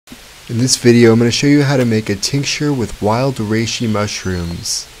In this video, I'm going to show you how to make a tincture with wild reishi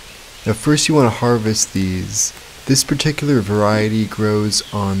mushrooms. Now first you want to harvest these. This particular variety grows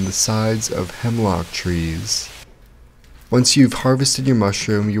on the sides of hemlock trees. Once you've harvested your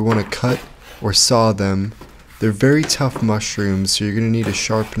mushroom, you want to cut or saw them. They're very tough mushrooms, so you're going to need a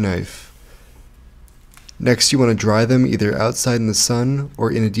sharp knife. Next you want to dry them either outside in the sun or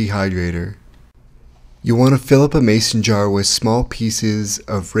in a dehydrator. You want to fill up a mason jar with small pieces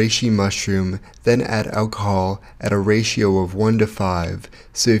of reishi mushroom, then add alcohol at a ratio of 1 to 5.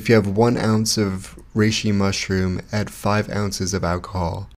 So if you have 1 ounce of reishi mushroom, add 5 ounces of alcohol.